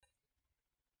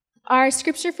Our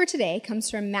scripture for today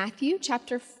comes from Matthew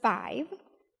chapter 5,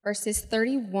 verses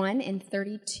 31 and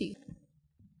 32.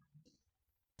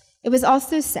 It was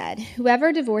also said,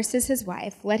 "Whoever divorces his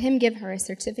wife, let him give her a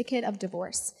certificate of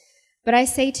divorce. But I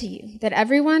say to you that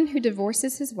everyone who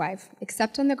divorces his wife,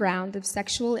 except on the ground of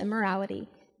sexual immorality,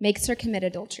 makes her commit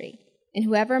adultery. And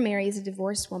whoever marries a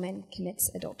divorced woman commits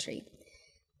adultery."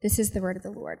 This is the word of the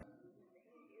Lord.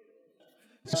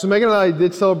 So Megan and I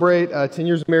did celebrate 10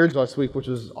 years of marriage last week, which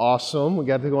was awesome. We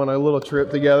got to go on a little trip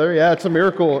together. Yeah, it's a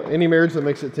miracle. Any marriage that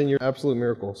makes it 10 years, absolute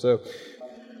miracle. So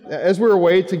as we were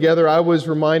away together, I was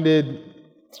reminded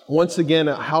once again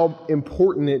how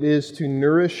important it is to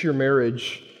nourish your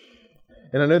marriage.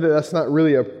 And I know that that's not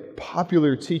really a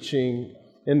popular teaching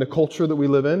in the culture that we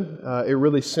live in. It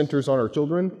really centers on our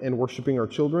children and worshiping our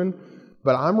children.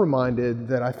 But I'm reminded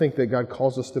that I think that God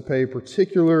calls us to pay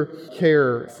particular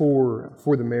care for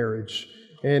the marriage.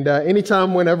 And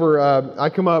whenever I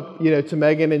come up, to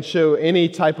Megan and show any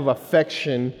type of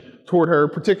affection toward her,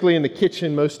 particularly in the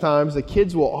kitchen most times, the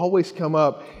kids will always come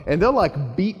up and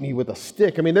they'll beat me with a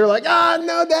stick. I mean, they're like,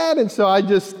 no, Dad. And so I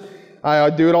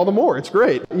do it all the more. It's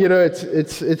great.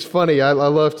 It's funny. I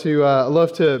love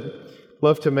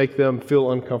to make them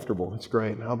feel uncomfortable. It's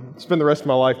great. I'll spend the rest of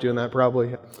my life doing that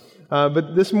probably.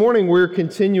 But this morning we're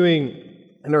continuing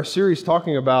in our series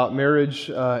talking about marriage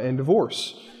and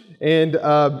divorce. And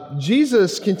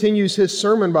Jesus continues his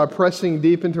sermon by pressing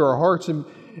deep into our hearts.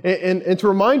 And to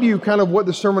remind you kind of what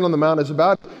the Sermon on the Mount is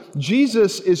about,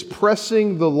 Jesus is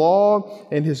pressing the law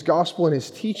and his gospel and his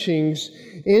teachings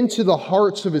into the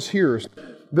hearts of his hearers.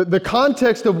 The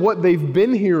context of what they've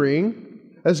been hearing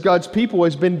as God's people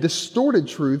has been distorted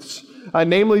truths,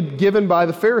 namely given by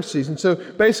the Pharisees. And so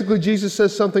basically Jesus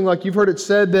says something like, you've heard it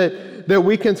said that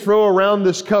we can throw around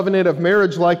this covenant of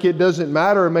marriage like it doesn't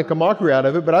matter and make a mockery out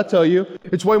of it, but I tell you,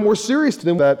 it's way more serious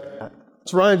than that.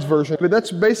 It's Ryan's version, but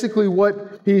that's basically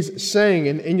what he's saying.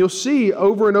 And you'll see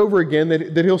over and over again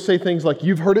that he'll say things like,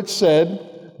 you've heard it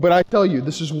said, but I tell you,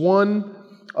 this is one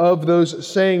of those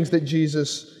sayings that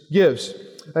Jesus gives.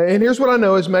 And here's what I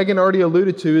know, as Megan already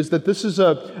alluded to, is that this is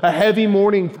a heavy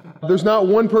morning. There's not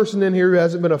one person in here who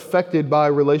hasn't been affected by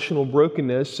relational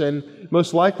brokenness and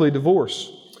most likely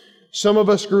divorce. Some of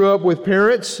us grew up with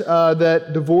parents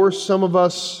that divorced. Some of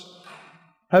us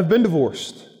have been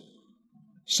divorced.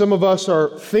 Some of us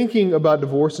are thinking about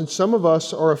divorce, and some of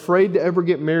us are afraid to ever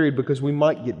get married because we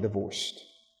might get divorced.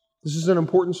 This is an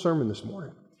important sermon this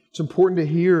morning. It's important to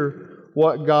hear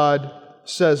what God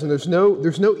says, and there's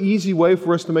no easy way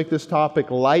for us to make this topic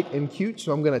light and cute,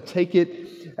 so I'm going to take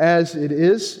it as it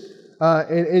is.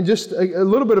 And just a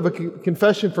little bit of a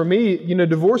confession for me,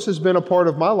 divorce has been a part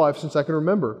of my life since I can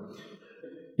remember.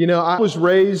 I was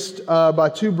raised by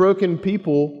two broken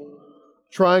people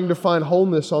trying to find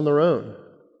wholeness on their own.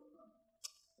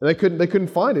 And they couldn't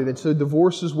find it, and so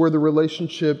divorce is where the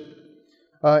relationship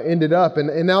ended up.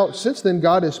 And now, since then,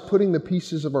 God is putting the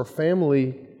pieces of our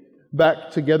family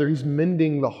back together. He's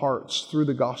mending the hearts through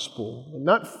the gospel.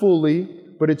 Not fully,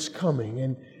 but it's coming.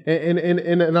 And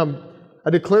I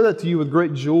declare that to you with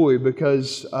great joy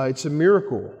because it's a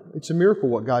miracle. It's a miracle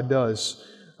what God does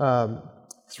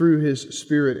through His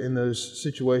Spirit in those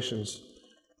situations.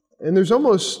 And there's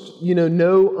almost,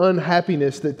 no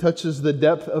unhappiness that touches the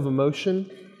depth of emotion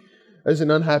as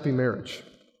an unhappy marriage.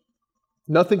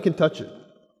 Nothing can touch it.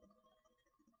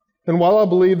 And while I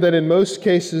believe that in most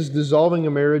cases dissolving a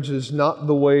marriage is not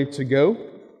the way to go,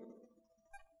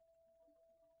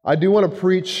 I do want to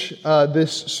preach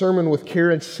this sermon with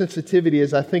care and sensitivity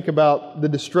as I think about the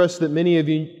distress that many of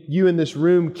you in this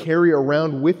room carry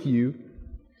around with you.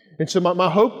 And so my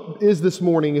hope is this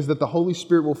morning is that the Holy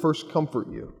Spirit will first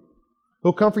comfort you.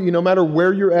 He'll comfort you no matter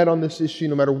where you're at on this issue,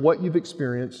 no matter what you've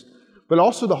experienced, but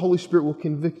also the Holy Spirit will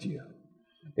convict you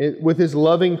with His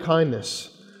loving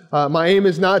kindness. My aim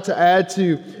is not to add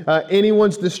to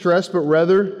anyone's distress, but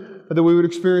rather that we would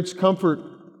experience comfort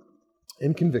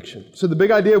and conviction. So the big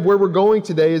idea of where we're going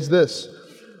today is this.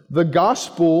 The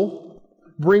gospel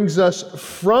brings us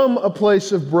from a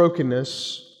place of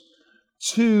brokenness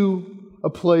to a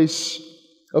place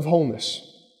of wholeness.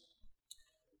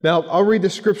 Now, I'll read the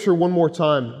scripture one more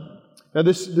time. Now,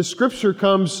 this scripture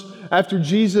comes after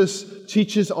Jesus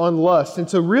teaches on lust. And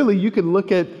so really, you could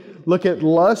look at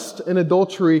lust and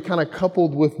adultery kind of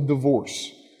coupled with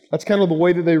divorce. That's kind of the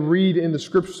way that they read in the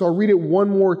scripture. So I'll read it one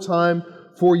more time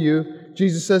for you.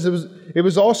 Jesus says, it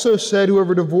was also said,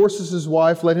 whoever divorces his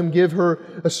wife, let him give her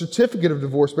a certificate of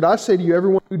divorce. But I say to you,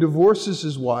 everyone who divorces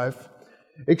his wife,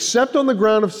 except on the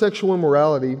ground of sexual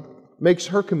immorality, makes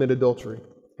her commit adultery.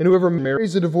 And whoever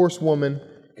marries a divorced woman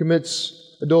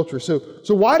commits adultery. So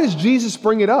why does Jesus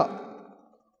bring it up?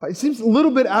 It seems a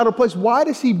little bit out of place. Why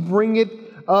does he bring it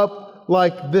up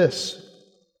like this?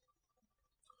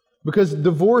 Because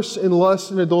divorce and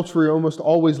lust and adultery are almost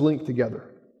always linked together.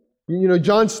 You know,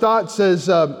 John Stott says,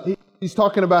 he's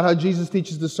talking about how Jesus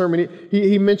teaches the sermon.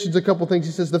 He mentions a couple things.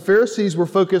 He says the Pharisees were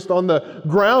focused on the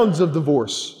grounds of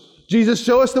divorce. Jesus,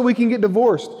 show us that we can get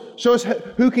divorced. Show us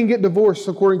who can get divorced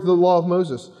according to the law of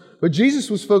Moses. But Jesus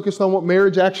was focused on what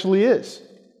marriage actually is.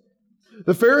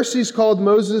 The Pharisees called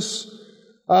Moses'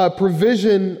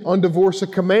 provision on divorce a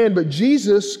command, but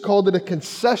Jesus called it a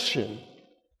concession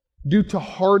due to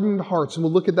hardened hearts. And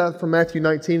we'll look at that from Matthew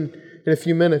 19 in a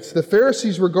few minutes. The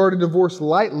Pharisees regarded divorce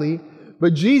lightly,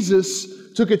 but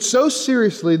Jesus took it so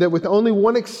seriously that with only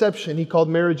one exception, he called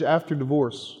marriage after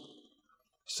divorce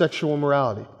sexual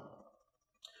immorality.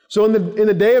 So in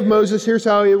the day of Moses, here's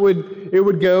how it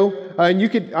would go. And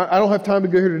I don't have time to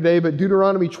go here today, but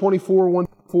Deuteronomy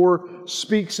 24:1-4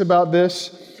 speaks about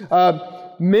this.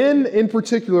 Men in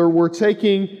particular were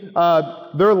taking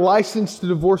their license to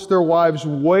divorce their wives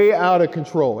way out of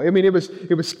control. I mean, it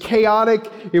was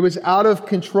chaotic. It was out of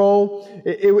control.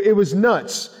 It was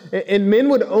nuts. And men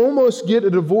would almost get a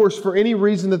divorce for any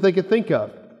reason that they could think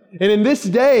of. And in this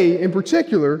day in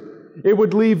particular, it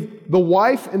would leave the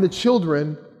wife and the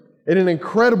children at an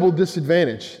incredible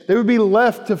disadvantage. They would be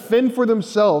left to fend for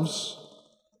themselves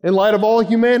in light of all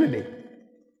humanity.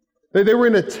 They were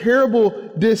in a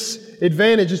terrible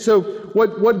disadvantage. And so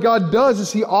what God does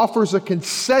is He offers a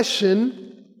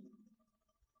concession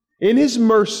in His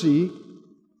mercy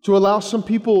to allow some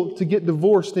people to get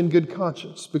divorced in good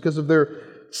conscience because of their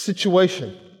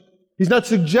situation. He's not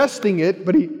suggesting it,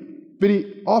 but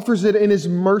He offers it in His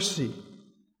mercy.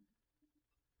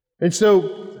 And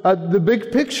so the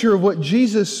big picture of what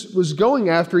Jesus was going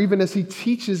after, even as He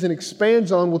teaches and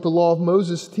expands on what the law of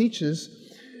Moses teaches,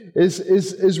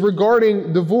 is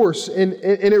regarding divorce. And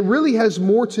it really has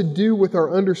more to do with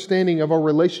our understanding of our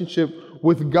relationship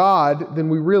with God than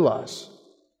we realize.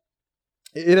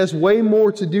 It has way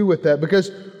more to do with that,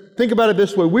 because think about it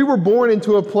this way. We were born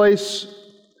into a place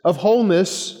of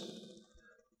wholeness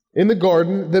in the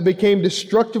garden that became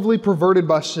destructively perverted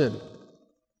by sin.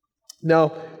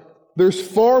 Now, there's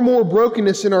far more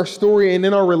brokenness in our story and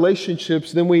in our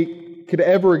relationships than we could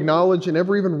ever acknowledge and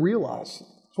ever even realize.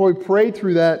 That's why we prayed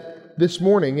through that this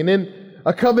morning. And in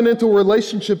a covenantal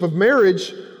relationship of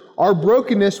marriage, our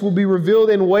brokenness will be revealed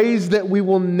in ways that we've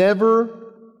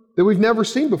never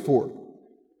seen before.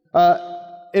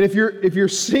 And if you're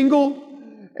single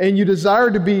and you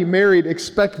desire to be married,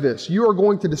 expect this. You are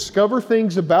going to discover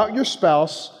things about your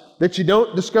spouse that you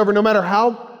don't discover no matter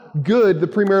how good the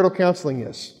premarital counseling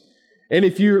is. And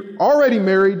if you're already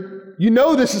married, you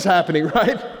know this is happening,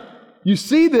 right? You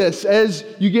see this as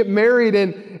you get married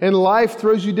and life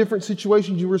throws you different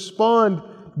situations. You respond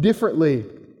differently.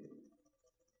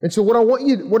 And so what I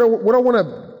want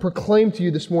to proclaim to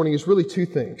you this morning is really two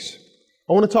things.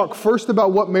 I want to talk first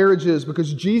about what marriage is,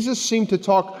 because Jesus seemed to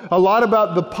talk a lot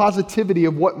about the positivity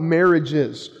of what marriage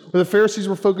is. Where the Pharisees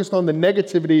were focused on the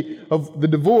negativity of the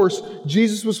divorce,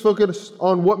 Jesus was focused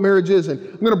on what marriage is. And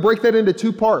I'm going to break that into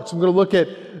two parts. I'm going to look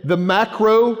at the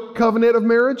macro covenant of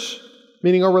marriage,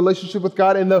 meaning our relationship with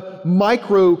God, and the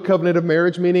micro covenant of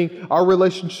marriage, meaning our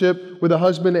relationship with a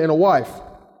husband and a wife.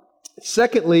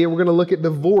 Secondly, we're going to look at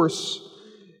divorce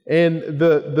and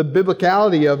the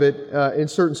biblicality of it in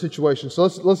certain situations. So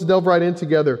let's delve right in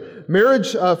together.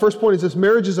 Marriage, first point is this: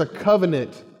 marriage is a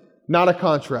covenant, not a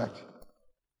contract.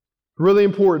 Really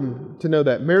important to know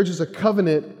that. Marriage is a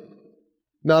covenant,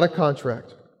 not a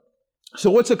contract. So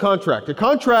what's a contract? A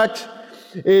contract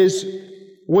is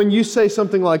when you say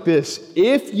something like this: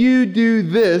 if you do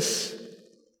this,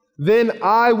 then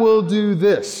I will do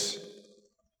this.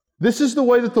 This is the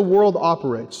way that the world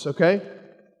operates, okay?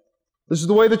 This is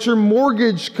the way that your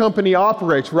mortgage company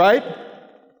operates, right?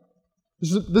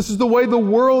 This is the way the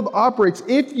world operates.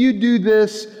 If you do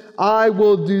this, I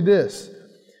will do this.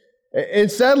 And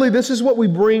sadly, this is what we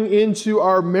bring into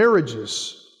our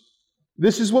marriages.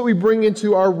 This is what we bring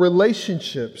into our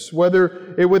relationships,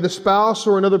 whether it with a spouse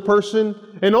or another person,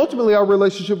 and ultimately our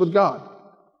relationship with God.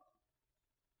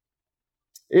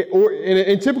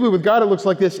 And typically with God, it looks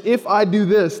like this: if I do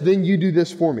this, then you do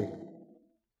this for me.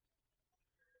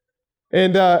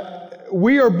 And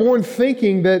we are born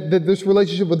thinking that this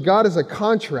relationship with God is a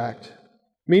contract,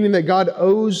 meaning that God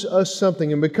owes us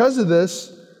something. And because of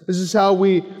this is how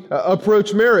we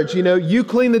approach marriage. You know, you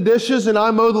clean the dishes and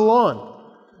I mow the lawn.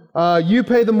 You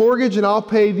pay the mortgage and I'll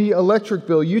pay the electric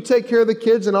bill. You take care of the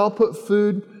kids and I'll put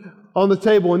food on the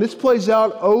table. And this plays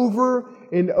out over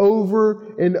and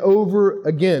over and over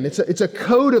again. It's a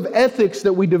code of ethics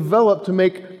that we develop to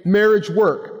make marriage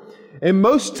work. And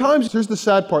most times, here's the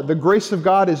sad part, the grace of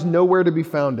God is nowhere to be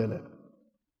found in it.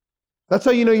 That's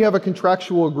how you know you have a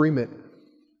contractual agreement,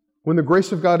 when the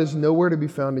grace of God is nowhere to be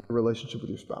found in your relationship with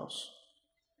your spouse.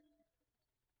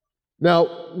 Now,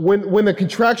 when the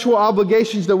contractual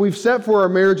obligations that we've set for our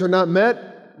marriage are not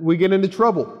met, we get into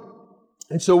trouble.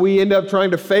 And so we end up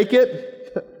trying to fake it,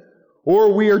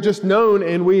 or we are just known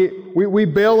and we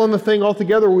bail on the thing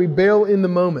altogether, we bail in the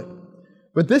moment.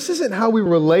 But this isn't how we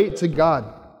relate to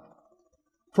God.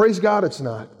 Praise God, it's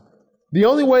not. The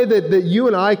only way that you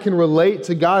and I can relate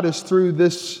to God is through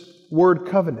this word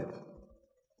covenant.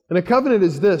 And a covenant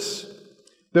is this,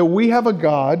 that we have a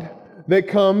God that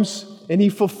comes and He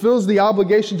fulfills the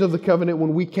obligations of the covenant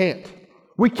when we can't.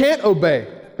 We can't obey.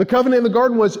 The covenant in the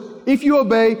garden was, if you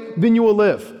obey, then you will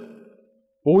live.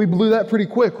 Well, we blew that pretty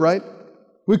quick, right?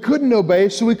 We couldn't obey,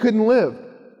 so we couldn't live.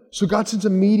 So God sends a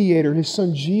mediator, His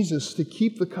Son Jesus, to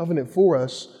keep the covenant for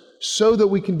us so that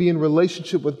we can be in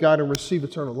relationship with God and receive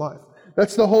eternal life.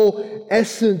 That's the whole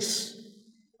essence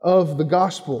of the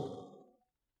gospel.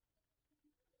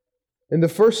 And the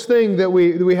first thing that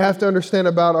we have to understand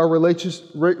about our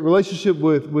relationship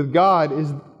with God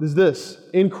is this.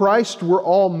 In Christ, we're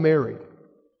all married.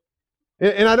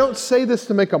 And I don't say this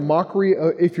to make a mockery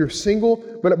if you're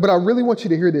single, but I really want you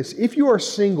to hear this. If you are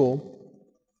single,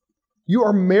 you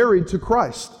are married to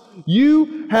Christ.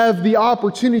 You have the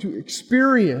opportunity to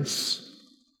experience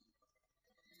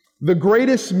the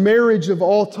greatest marriage of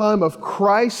all time of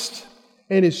Christ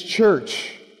and His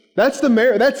church. That's the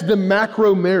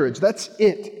macro marriage. That's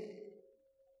it.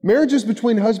 Marriages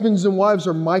between husbands and wives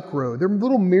are micro. They're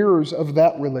little mirrors of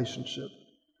that relationship.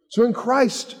 So in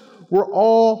Christ, we're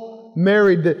all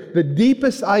married. The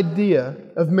deepest idea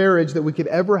of marriage that we could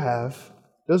ever have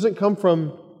doesn't come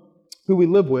from who we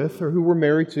live with or who we're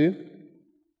married to.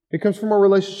 It comes from our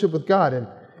relationship with God.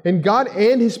 And God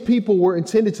and His people were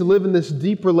intended to live in this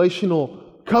deep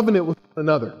relational covenant with one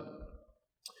another.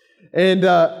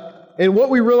 And what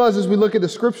we realize as we look at the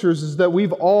Scriptures is that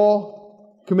we've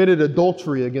all committed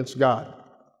adultery against God.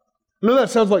 I know that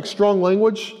sounds like strong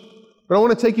language, but I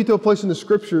want to take you to a place in the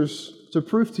Scriptures to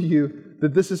prove to you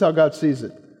that this is how God sees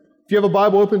it. If you have a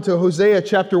Bible, open to Hosea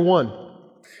chapter 1.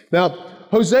 Now,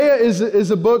 Hosea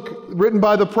is a book written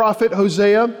by the prophet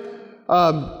Hosea,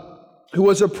 who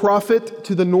was a prophet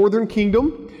to the northern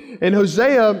kingdom. And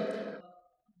Hosea,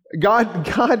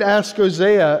 God asked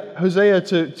Hosea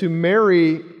to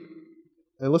marry,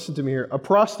 and listen to me here, a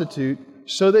prostitute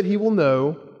so that he will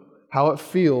know how it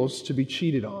feels to be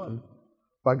cheated on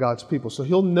by God's people. So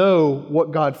he'll know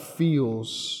what God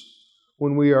feels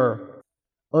when we are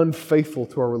unfaithful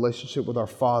to our relationship with our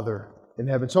Father in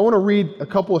heaven. So I want to read a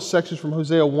couple of sections from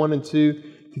Hosea 1 and 2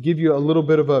 to give you a little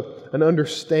bit of an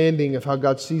understanding of how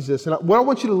God sees this. And what I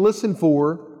want you to listen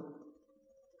for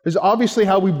is obviously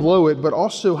how we blow it, but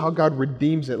also how God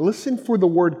redeems it. Listen for the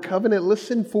word covenant.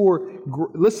 Listen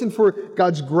for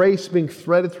God's grace being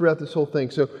threaded throughout this whole thing.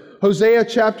 So Hosea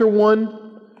chapter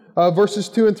 1, verses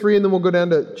 2 and 3, and then we'll go down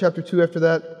to chapter 2 after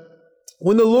that.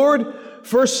 When the Lord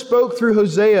first spoke through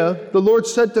Hosea, the Lord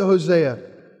said to Hosea,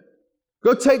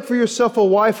 "Go take for yourself a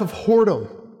wife of whoredom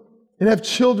and have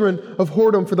children of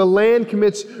whoredom, for the land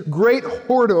commits great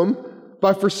whoredom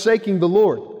by forsaking the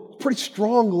Lord." Pretty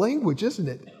strong language, isn't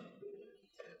it?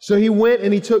 So he went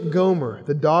and he took Gomer,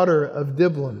 the daughter of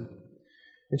Diblaim,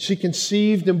 and she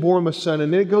conceived and bore him a son.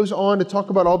 And then it goes on to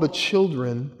talk about all the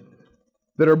children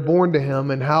that are born to him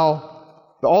and how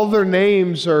all their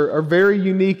names are very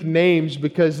unique names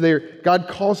because God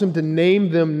calls him to name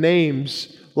them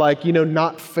names like,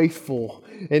 not faithful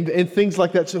and things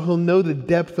like that, so he'll know the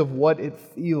depth of what it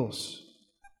feels.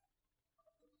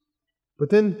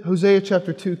 But then Hosea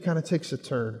chapter 2 kind of takes a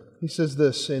turn. He says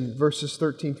this in verses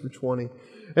 13 through 20.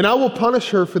 "And I will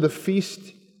punish her for the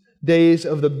feast days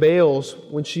of the Baals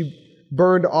when she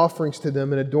burned offerings to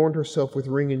them and adorned herself with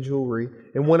ring and jewelry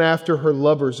and went after her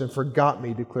lovers and forgot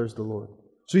me, declares the Lord."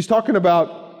 So he's talking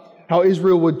about how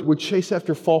Israel would chase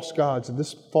after false gods, and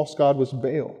this false god was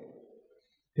Baal.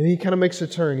 And he kind of makes a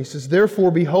turn. He says,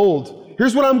 "Therefore, behold,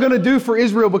 here's what I'm going to do for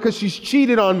Israel because she's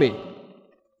cheated on me.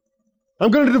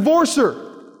 I'm going to divorce her."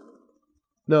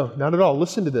 No, not at all.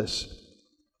 Listen to this.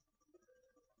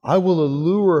 "I will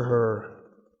allure her."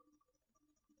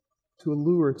 To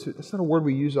allure, that's not a word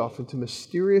we use often, to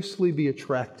mysteriously be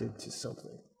attracted to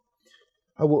something.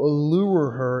 "I will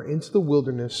allure her into the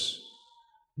wilderness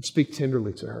and speak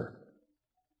tenderly to her.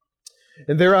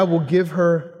 And there I will give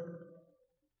her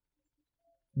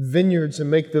vineyards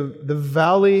and make the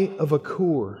valley of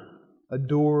Achor a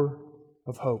door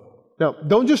of hope." Now,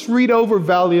 don't just read over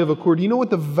Valley of Achor. Do you know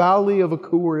what the Valley of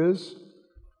Achor is?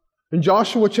 In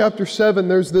Joshua chapter 7,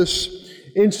 there's this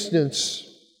instance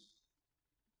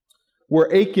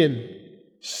where Achan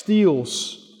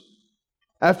steals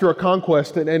after a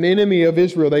conquest, an enemy of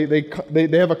Israel.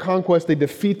 They have a conquest, they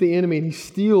defeat the enemy, and he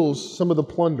steals some of the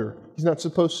plunder. He's not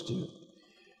supposed to.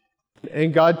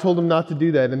 And God told him not to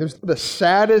do that. And there's the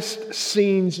saddest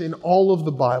scenes in all of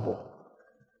the Bible.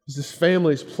 This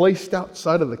family is placed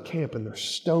outside of the camp and they're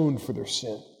stoned for their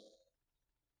sin.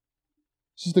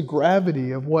 This is the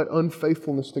gravity of what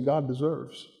unfaithfulness to God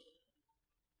deserves.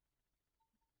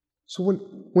 So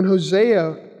when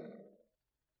Hosea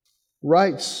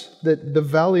writes that the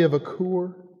valley of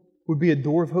Achor would be a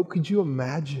door of hope, could you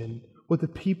imagine what the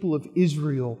people of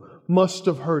Israel must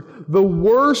have heard? The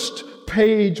worst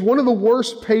page, one of the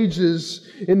worst pages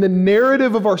in the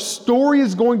narrative of our story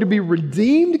is going to be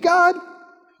redeemed, God?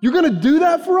 You're going to do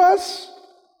that for us?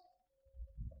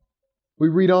 We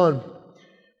read on.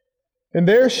 And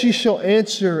there she shall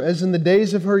answer as in the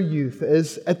days of her youth,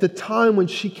 as at the time when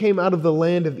she came out of the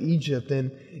land of Egypt.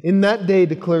 And in that day,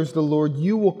 declares the Lord,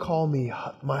 you will call me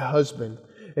my husband,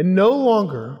 and no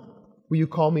longer will you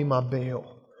call me my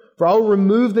Baal. For I will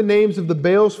remove the names of the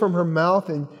Baals from her mouth,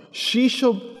 and she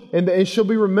shall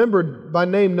be remembered by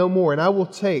name no more. And I will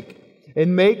take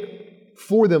and make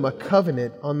for them a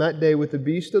covenant on that day with the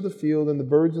beast of the field and the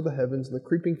birds of the heavens and the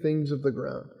creeping things of the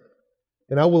ground.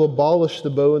 And I will abolish the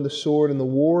bow and the sword and the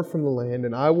war from the land,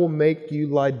 and I will make you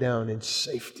lie down in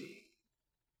safety.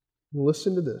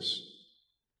 Listen to this.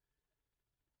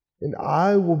 And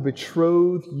I will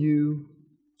betroth you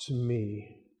to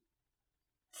me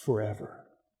forever.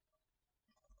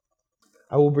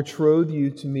 I will betroth you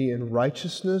to me in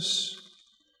righteousness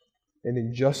and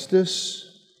in justice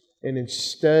and in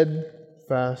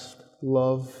steadfast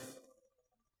love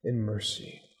and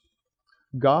mercy.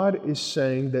 God is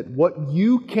saying that what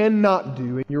you cannot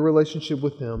do in your relationship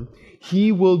with Him,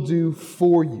 He will do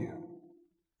for you.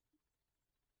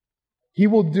 He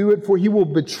will do it He will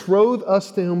betroth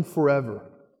us to Him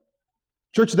forever.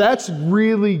 Church, that's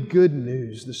really good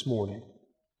news this morning.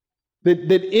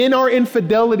 That in our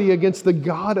infidelity against the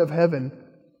God of heaven,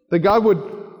 that God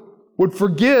would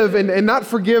forgive and not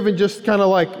forgive and just kind of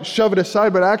like shove it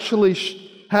aside, but actually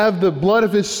have the blood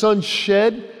of His Son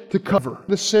shed to cover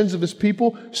the sins of His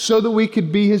people so that we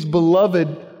could be His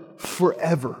beloved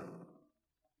forever.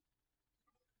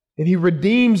 And He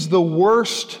redeems the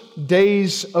worst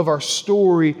days of our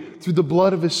story through the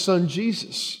blood of His Son,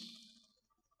 Jesus.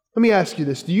 Let me ask you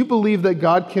this. Do you believe that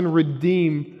God can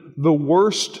redeem the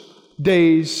worst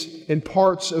days and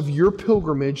parts of your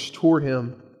pilgrimage toward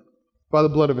Him by the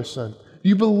blood of His Son? Do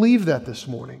you believe that this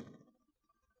morning?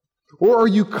 Or are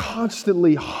you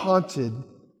constantly haunted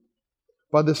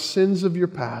by the sins of your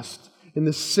past and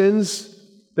the sins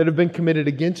that have been committed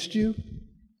against you,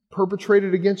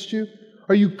 perpetrated against you?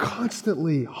 Are you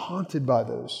constantly haunted by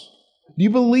those? Do you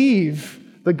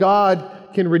believe that God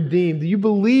can redeem? Do you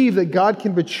believe that God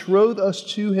can betroth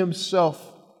us to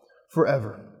Himself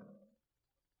forever?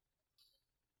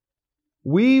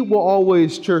 We will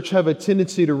always, church, have a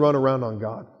tendency to run around on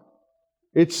God.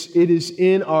 It is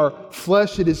in our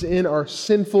flesh, it is in our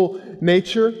sinful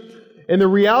nature. And the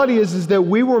reality is that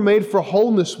we were made for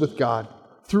wholeness with God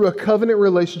through a covenant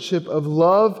relationship of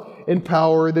love and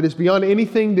power that is beyond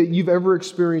anything that you've ever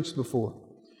experienced before.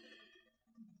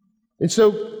 And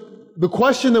so the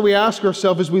question that we ask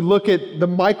ourselves as we look at the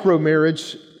micro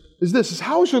marriage is this: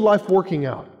 how is your life working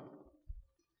out?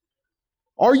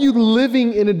 Are you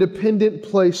living in a dependent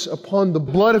place upon the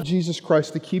blood of Jesus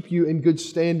Christ to keep you in good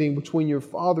standing between your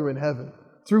Father in heaven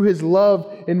through His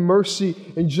love and mercy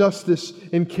and justice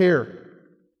and care?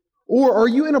 Or are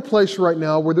you in a place right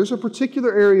now where there's a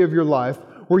particular area of your life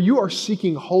where you are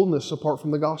seeking wholeness apart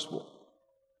from the gospel?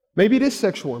 Maybe it is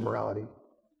sexual immorality.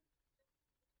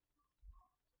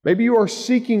 Maybe you are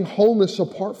seeking wholeness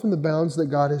apart from the bounds that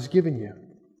God has given you.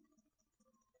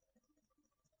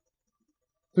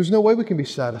 There's no way we can be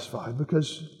satisfied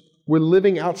because we're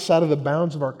living outside of the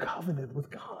bounds of our covenant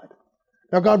with God.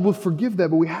 Now, God will forgive that,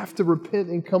 but we have to repent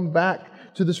and come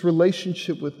back to this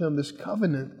relationship with Him, this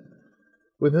covenant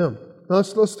with Him. Now,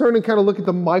 let's turn and kind of look at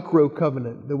the micro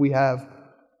covenant that we have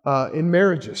in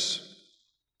marriages.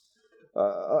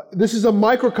 This is a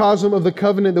microcosm of the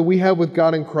covenant that we have with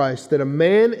God in Christ, that a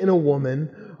man and a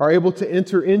woman are able to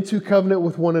enter into covenant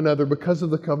with one another because of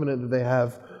the covenant that they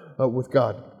have with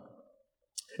God.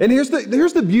 And here's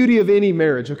the beauty of any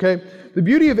marriage, okay? The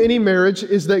beauty of any marriage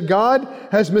is that God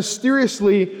has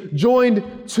mysteriously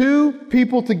joined two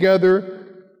people together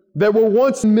that were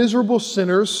once miserable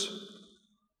sinners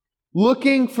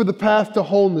looking for the path to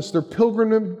wholeness, their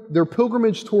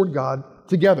pilgrimage toward God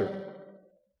together.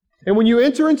 And when you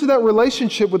enter into that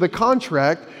relationship with a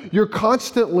contract, you're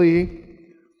constantly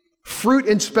fruit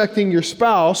inspecting your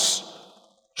spouse,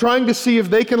 trying to see if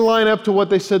they can line up to what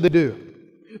they said they do.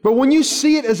 But when you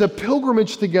see it as a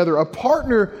pilgrimage together, a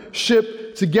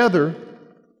partnership together,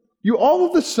 you all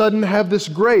of a sudden have this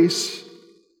grace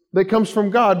that comes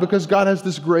from God because God has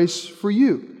this grace for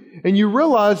you. And you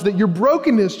realize that your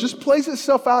brokenness just plays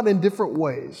itself out in different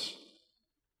ways.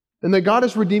 And that God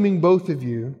is redeeming both of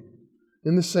you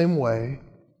in the same way,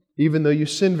 even though you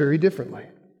sin very differently.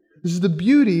 This is the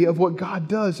beauty of what God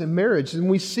does in marriage. And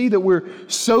we see that we're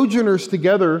sojourners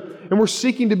together and we're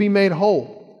seeking to be made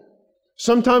whole.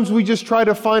 Sometimes we just try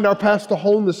to find our path to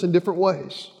wholeness in different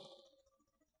ways.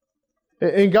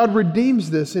 And God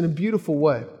redeems this in a beautiful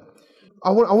way.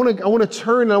 I want to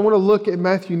turn and I want to look at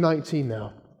Matthew 19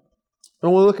 now. I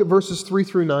want to look at verses 3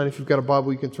 through 9. If you've got a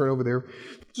Bible, you can turn over there.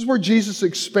 This is where Jesus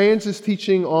expands his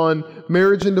teaching on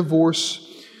marriage and divorce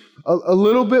a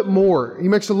little bit more. He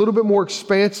makes a little bit more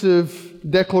expansive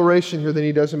declaration here than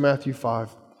he does in Matthew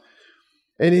 5.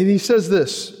 And he says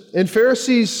this, "And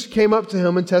Pharisees came up to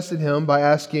him and tested him by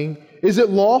asking, 'Is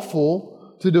it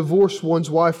lawful to divorce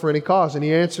one's wife for any cause?' And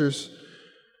he answers,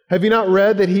 'Have you not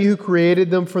read that he who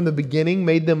created them from the beginning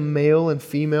made them male and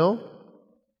female?'"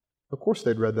 Of course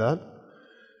they'd read that.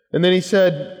 And then he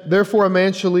said, "Therefore a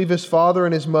man shall leave his father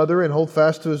and his mother and hold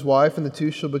fast to his wife, and the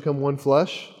two shall become one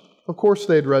flesh." Of course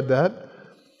they had read that.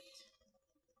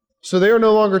 "So they are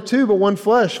no longer two, but one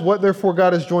flesh. What therefore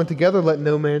God has joined together, let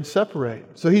no man separate."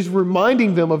 So he's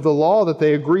reminding them of the law that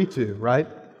they agree to, right?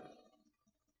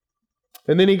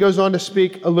 And then he goes on to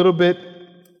speak a little bit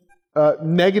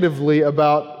negatively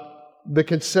about the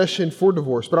concession for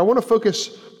divorce. But I want to focus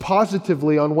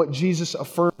positively on what Jesus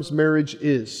affirms marriage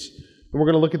is. And we're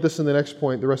going to look at this in the next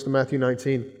point, the rest of Matthew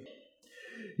 19.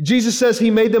 Jesus says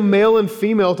he made them male and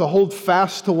female to hold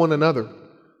fast to one another.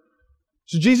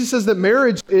 So Jesus says that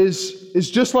marriage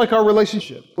is just like our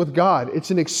relationship with God.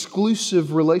 It's an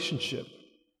exclusive relationship.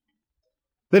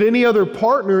 That any other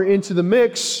partner into the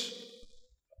mix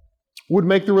would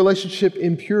make the relationship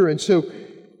impure. And so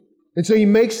he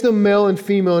makes them male and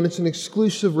female, and it's an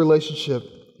exclusive relationship.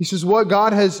 He says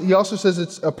he also says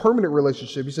it's a permanent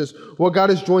relationship. He says, what God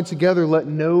has joined together, let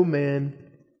no man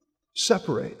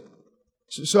separate.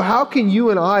 So how can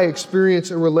you and I experience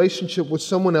a relationship with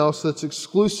someone else that's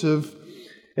exclusive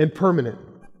and permanent?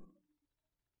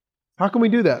 How can we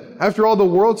do that? After all, the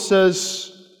world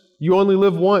says you only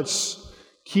live once.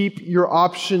 Keep your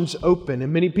options open.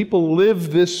 And many people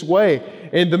live this way.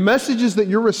 And the messages that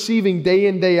you're receiving day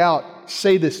in, day out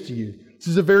say this to you. This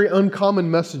is a very uncommon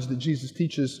message that Jesus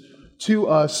teaches to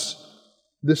us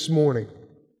this morning.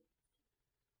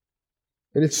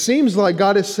 And it seems like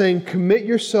God is saying, commit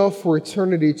yourself for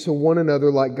eternity to one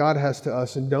another like God has to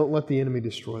us, and don't let the enemy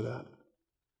destroy that.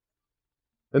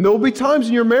 And there will be times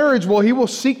in your marriage where he will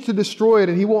seek to destroy it,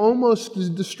 and he will almost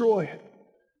destroy it.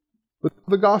 But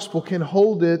the gospel can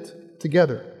hold it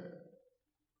together.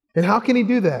 And how can he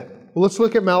do that? Well, let's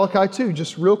look at Malachi 2,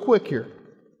 just real quick here.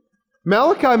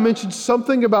 Malachi mentions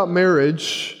something about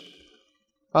marriage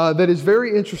that is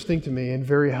very interesting to me and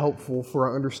very helpful for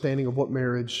our understanding of what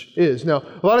marriage is. Now,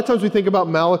 a lot of times we think about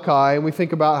Malachi and we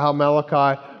think about how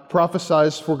Malachi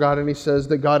prophesies for God, and he says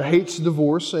that God hates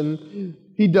divorce, and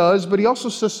he does, but he also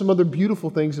says some other beautiful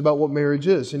things about what marriage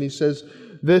is. And he says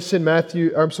this in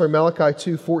Malachi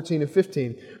 2, 14 and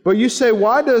 15. "But you say,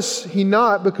 why does he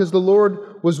not? Because the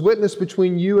Lord was witness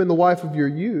between you and the wife of your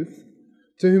youth,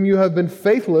 to whom you have been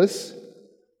faithless,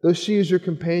 though she is your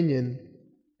companion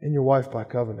and your wife by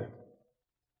covenant."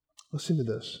 Listen to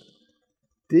this.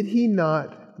 "Did he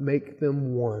not make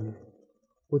them one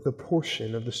with a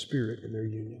portion of the Spirit in their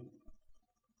union?"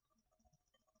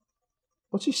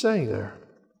 What's he saying there?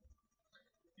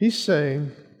 He's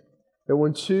saying that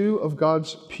when two of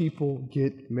God's people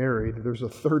get married, there's a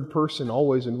third person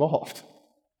always involved.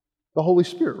 The Holy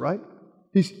Spirit, right?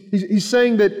 He's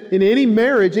saying that in any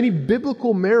marriage, any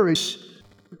biblical marriage,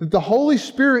 that the Holy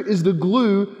Spirit is the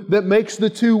glue that makes the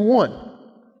two one.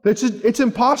 It's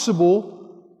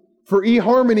impossible for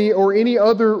eHarmony or any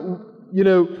other,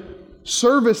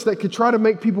 service that could try to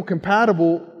make people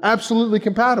compatible, absolutely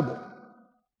compatible.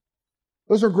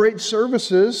 Those are great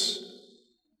services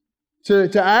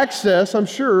to access, I'm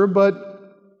sure,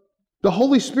 but the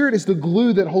Holy Spirit is the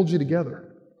glue that holds you together.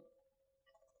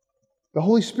 The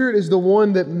Holy Spirit is the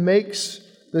one that makes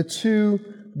the two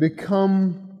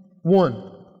become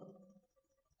one.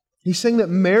 He's saying that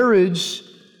marriage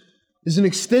is an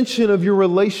extension of your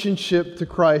relationship to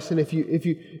Christ. And if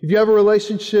you have a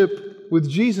relationship with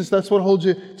Jesus, that's what holds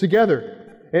you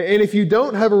together. And if you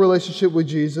don't have a relationship with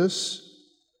Jesus,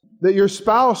 that your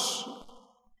spouse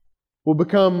will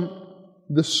become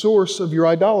the source of your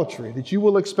idolatry, that you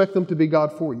will expect them to be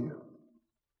God for you.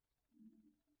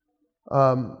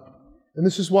 And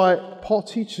this is why Paul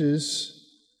teaches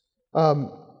that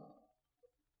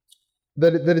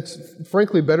it's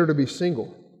frankly better to be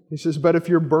single. He says, but if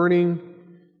you're burning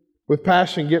with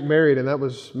passion, get married. And that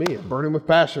was me, burning with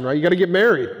passion, right? You got to get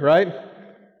married, right?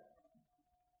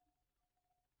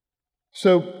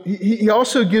 So he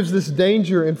also gives this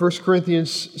danger in 1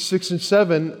 Corinthians 6 and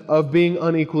 7 of being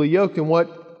unequally yoked. And what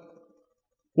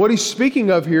he's speaking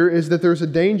of here is that there's a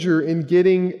danger in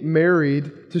getting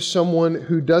married to someone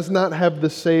who does not have the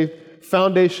same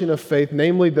foundation of faith,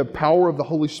 namely the power of the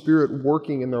Holy Spirit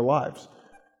working in their lives.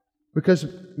 Because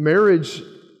marriage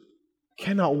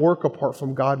cannot work apart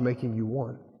from God making you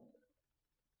one.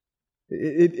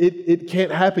 It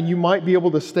can't happen. You might be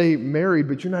able to stay married,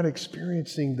 but you're not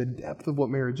experiencing the depth of what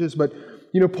marriage is. But,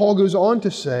 Paul goes on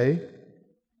to say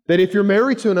that if you're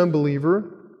married to an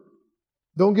unbeliever,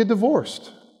 don't get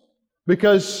divorced.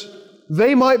 Because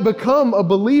they might become a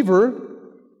believer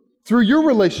through your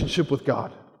relationship with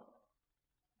God.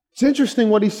 It's interesting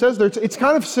what he says there. It's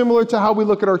kind of similar to how we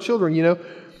look at our children.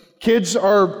 Kids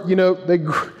are, they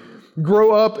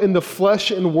grow up in the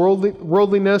flesh and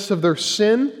worldliness of their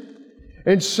sin.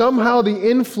 And somehow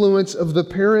the influence of the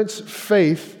parents'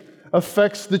 faith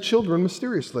affects the children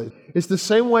mysteriously. It's the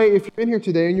same way if you're in here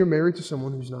today and you're married to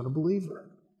someone who's not a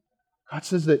believer. God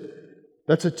says that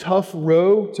that's a tough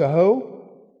row to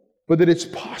hoe, but that it's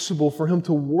possible for Him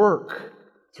to work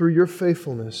through your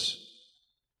faithfulness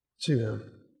to Him.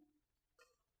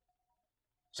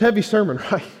 It's a heavy sermon,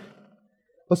 right?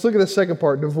 Let's look at the second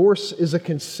part. Divorce is a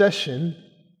concession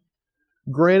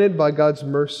granted by God's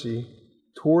mercy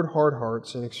toward hard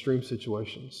hearts in extreme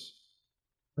situations.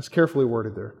 That's carefully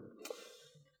worded there.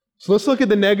 So let's look at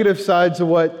the negative sides of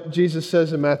what Jesus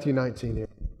says in Matthew 19 here.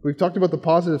 We've talked about the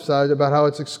positive side, about how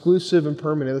it's exclusive and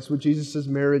permanent. That's what Jesus says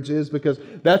marriage is, because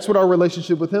that's what our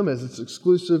relationship with Him is. It's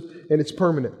exclusive and it's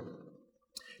permanent.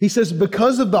 He says,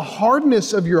 because of the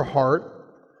hardness of your heart,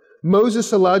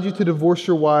 Moses allowed you to divorce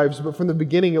your wives, but from the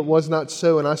beginning it was not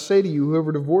so. And I say to you,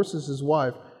 whoever divorces his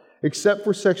wife, except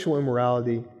for sexual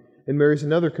immorality, and marries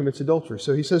another, commits adultery.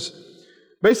 So he says,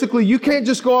 basically, you can't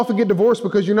just go off and get divorced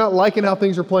because you're not liking how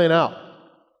things are playing out.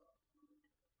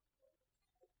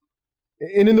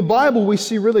 And in the Bible, we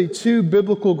see really two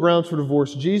biblical grounds for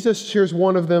divorce. Jesus shares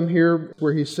one of them here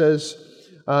where he says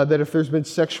that if there's been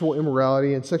sexual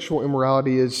immorality, and sexual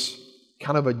immorality is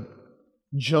kind of a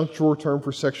junk drawer term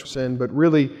for sexual sin, but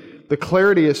really the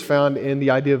clarity is found in the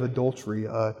idea of adultery,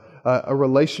 a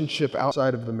relationship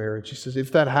outside of the marriage. He says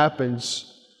if that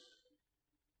happens,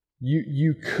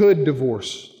 you could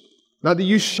divorce. Not that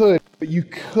you should, but you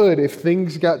could if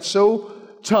things got so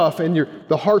tough and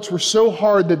the hearts were so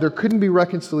hard that there couldn't be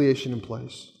reconciliation in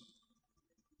place.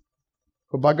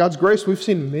 But by God's grace, we've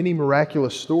seen many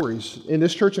miraculous stories in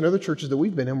this church and other churches that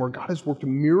we've been in where God has worked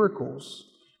miracles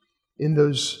in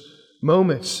those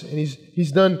moments. And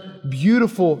He's done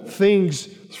beautiful things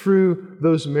through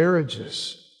those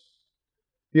marriages.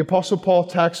 The Apostle Paul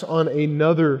tacks on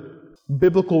another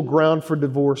biblical ground for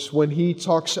divorce when he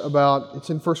talks about, it's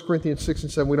in 1 Corinthians 6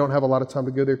 and 7, we don't have a lot of time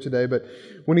to go there today, but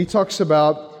when he talks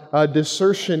about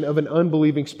desertion of an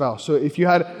unbelieving spouse. So if you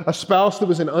had a spouse that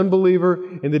was an unbeliever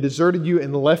and they deserted you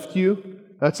and left you,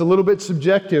 that's a little bit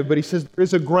subjective, but he says there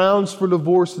is a grounds for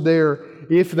divorce there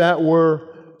if that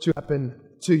were to happen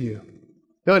to you.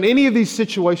 Now in any of these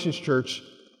situations, church,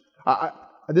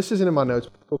 this isn't in my notes,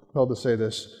 but I'm compelled to say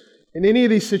this. In any of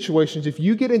these situations, if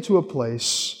you get into a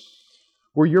place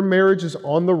where your marriage is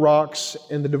on the rocks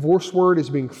and the divorce word is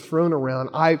being thrown around,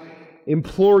 I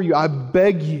implore you, I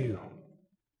beg you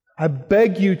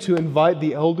to invite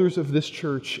the elders of this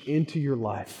church into your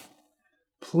life.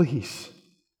 Please.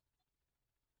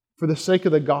 For the sake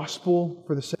of the gospel,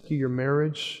 for the sake of your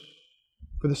marriage,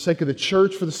 for the sake of the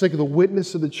church, for the sake of the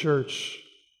witness of the church,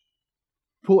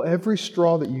 pull every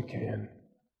straw that you can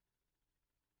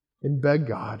and beg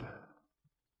God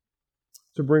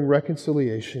to bring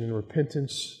reconciliation and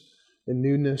repentance and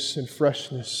newness and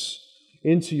freshness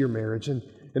into your marriage. And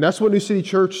that's what New City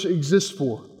Church exists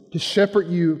for, to shepherd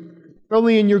you not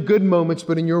only in your good moments,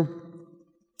 but in your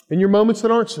moments that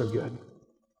aren't so good.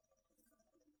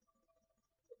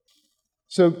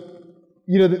 So,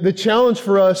 the challenge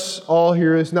for us all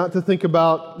here is not to think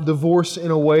about divorce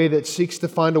in a way that seeks to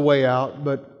find a way out,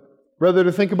 but rather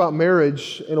to think about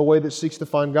marriage in a way that seeks to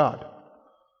find God.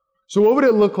 So what would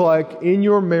it look like in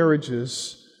your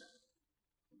marriages,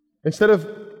 instead of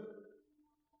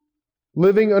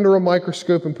living under a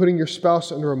microscope and putting your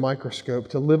spouse under a microscope,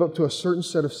 to live up to a certain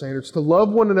set of standards, to love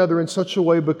one another in such a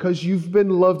way because you've been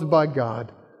loved by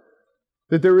God,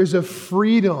 that there is a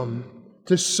freedom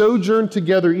to sojourn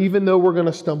together even though we're going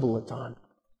to stumble at times.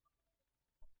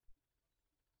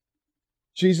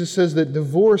 Jesus says that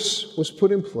divorce was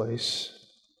put in place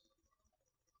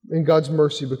in God's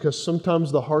mercy because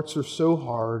sometimes the hearts are so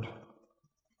hard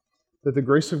that the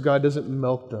grace of God doesn't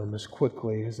melt them as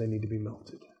quickly as they need to be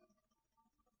melted.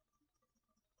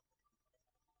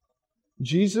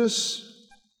 Jesus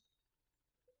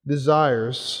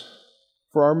desires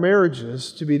for our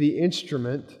marriages to be the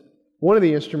instrument, one of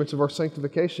the instruments of our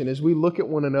sanctification, as we look at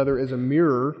one another as a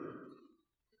mirror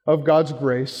of God's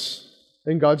grace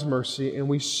and God's mercy, and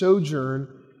we sojourn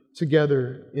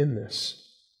together in this.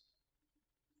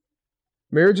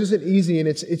 Marriage isn't easy, and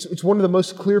it's one of the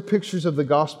most clear pictures of the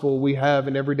gospel we have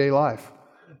in everyday life.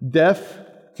 Death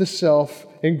to self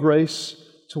and grace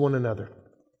to one another.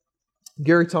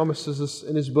 Gary Thomas says this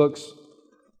in his book,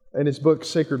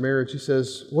 Sacred Marriage. He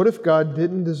says, what if God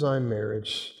didn't design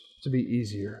marriage to be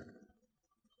easier?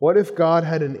 What if God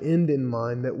had an end in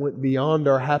mind that went beyond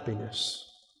our happiness,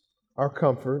 our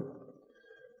comfort,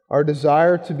 our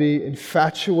desire to be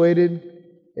infatuated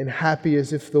and happy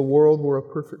as if the world were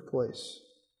a perfect place?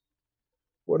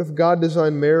 What if God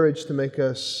designed marriage to make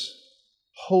us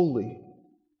holy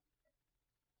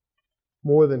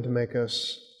more than to make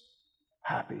us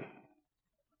happy?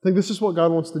 I think this is what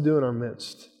God wants to do in our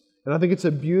midst. And I think it's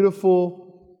a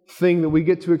beautiful thing that we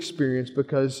get to experience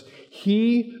because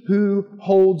He who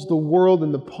holds the world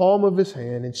in the palm of His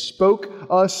hand and spoke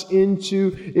us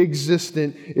into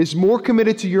existence is more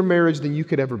committed to your marriage than you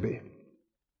could ever be.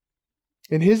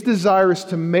 And His desire is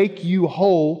to make you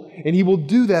whole, and He will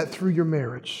do that through your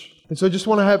marriage. And so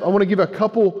I want to give a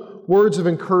couple words of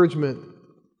encouragement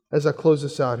as I close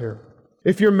this out here.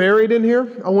 If you're married in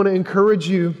here, I want to encourage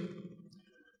you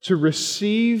to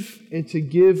receive and to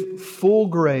give full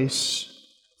grace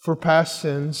for past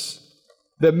sins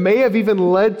that may have even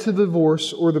led to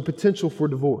divorce or the potential for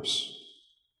divorce.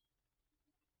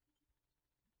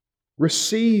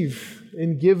 Receive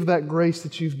and give that grace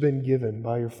that you've been given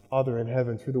by your Father in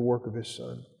heaven through the work of His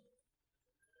Son.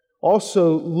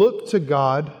 Also, look to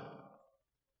God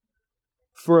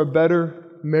for a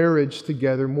better marriage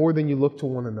together more than you look to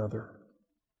one another.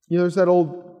 You know, there's that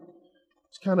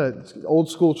it's old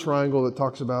school triangle that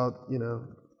talks about,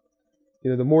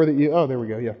 the more that you, there we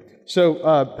go, yeah. So,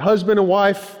 husband and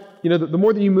wife, the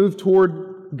more that you move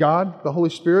toward God, the Holy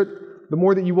Spirit, the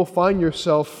more that you will find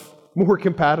yourself more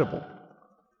compatible.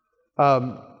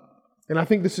 And I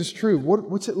think this is true.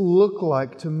 What's it look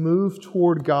like to move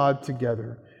toward God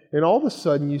together? And all of a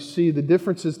sudden you see the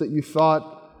differences that you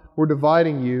thought were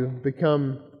dividing you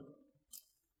become,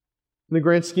 in the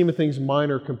grand scheme of things,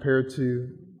 minor compared to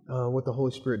what the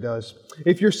Holy Spirit does.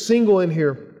 If you're single in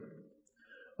here,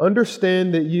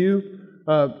 understand that you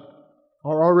are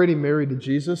already married to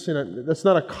Jesus, and that's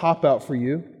not a cop-out for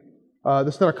you.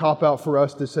 That's not a cop-out for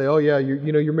us to say, oh yeah,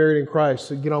 you're married in Christ,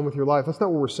 so get on with your life. That's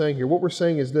not what we're saying here. What we're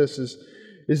saying is this,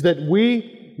 is that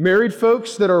we, married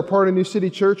folks that are a part of New City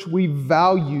Church, we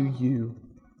value you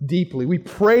deeply. We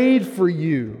prayed for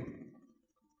you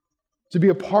to be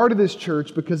a part of this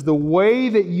church because the way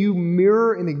that you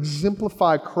mirror and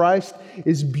exemplify Christ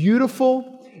is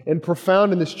beautiful and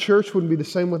profound, and this church wouldn't be the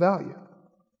same without you.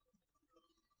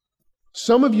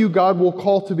 Some of you, God will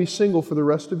call to be single for the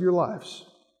rest of your lives.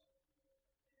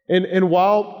 And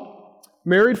while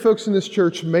married folks in this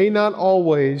church may not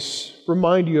always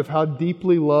remind you of how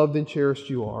deeply loved and cherished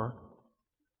you are,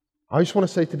 I just want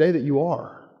to say today that you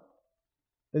are.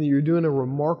 And that you're doing a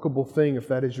remarkable thing if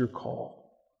that is your call.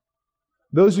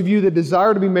 Those of you that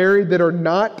desire to be married that are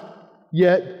not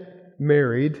yet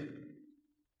married,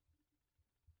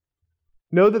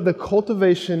 know that the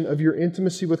cultivation of your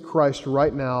intimacy with Christ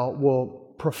right now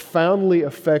will profoundly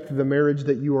affect the marriage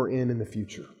that you are in the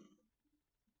future.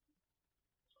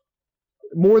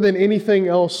 More than anything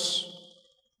else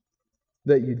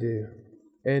that you do.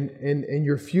 And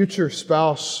your future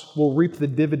spouse will reap the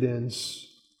dividends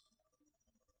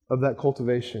of that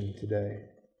cultivation today.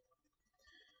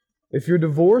 If you're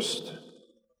divorced,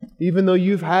 even though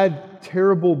you've had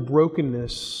terrible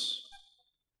brokenness,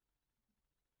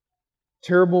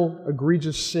 terrible,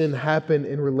 egregious sin happen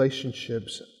in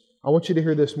relationships, I want you to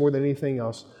hear this more than anything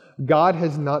else. God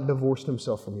has not divorced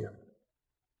Himself from you.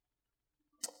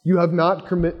 You have not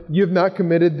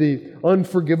committed the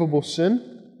unforgivable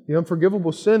sin. The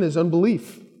unforgivable sin is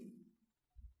unbelief.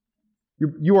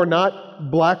 You are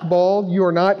not blackballed. You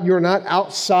are not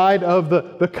outside of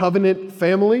the covenant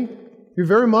family. You're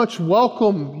very much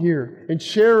welcome here and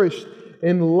cherished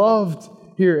and loved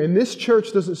here. And this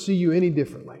church doesn't see you any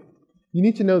differently. You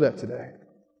need to know that today.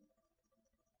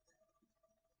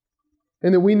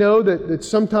 And that we know that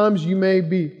sometimes you may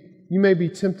be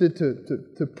tempted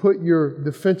to put your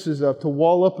defenses up, to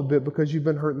wall up a bit because you've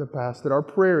been hurt in the past. That our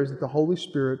prayer is that the Holy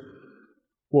Spirit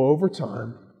will, over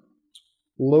time,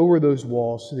 lower those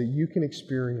walls so that you can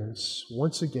experience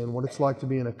once again what it's like to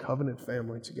be in a covenant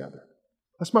family together.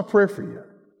 That's my prayer for you.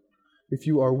 If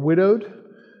you are widowed,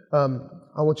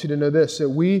 I want you to know this, that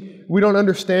we don't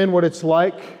understand what it's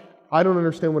like. I don't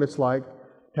understand what it's like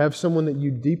to have someone that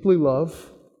you deeply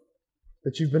love,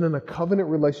 that you've been in a covenant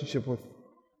relationship with,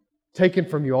 taken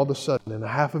from you all of a sudden and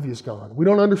half of you is gone. We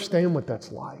don't understand what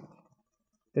that's like.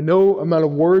 And no amount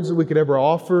of words that we could ever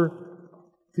offer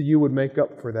to you would make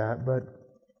up for that. But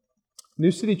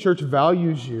New City Church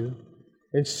values you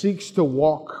and seeks to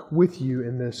walk with you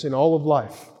in this, in all of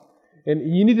life.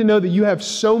 And you need to know that you have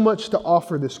so much to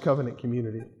offer this covenant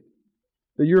community.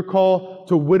 That your call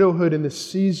to widowhood in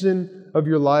this season of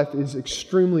your life is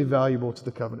extremely valuable to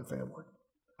the covenant family.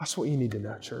 That's what you need to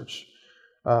know, church.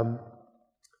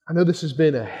 I know this has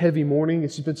been a heavy morning.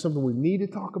 This has been something we need to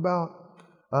talk about.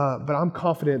 But I'm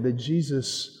confident that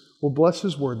Jesus will bless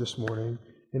His word this morning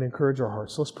and encourage our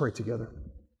hearts. So let's pray together.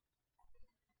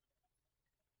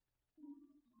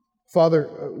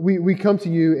 Father, we come to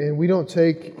you and we don't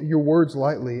take your words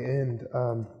lightly. And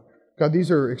God, these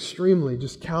are extremely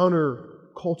just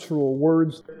countercultural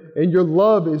words. And your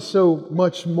love is so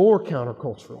much more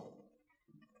countercultural.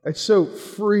 It's so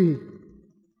free.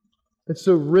 It's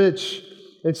so rich.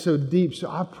 It's so deep. So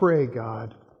I pray,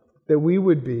 God, that we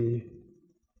would be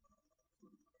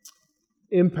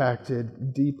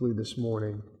impacted deeply this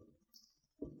morning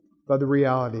by the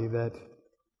reality that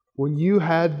when you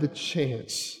had the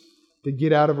chance to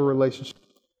get out of a relationship.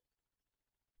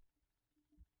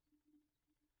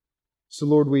 So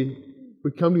Lord, we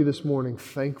come to you this morning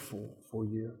thankful for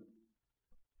you.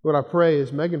 What I pray,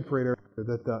 as Megan prayed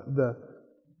earlier,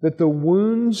 that the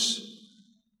wounds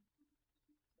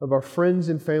of our friends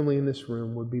and family in this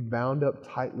room would be bound up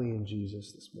tightly in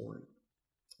Jesus this morning.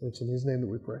 And it's in His name that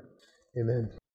we pray. Amen.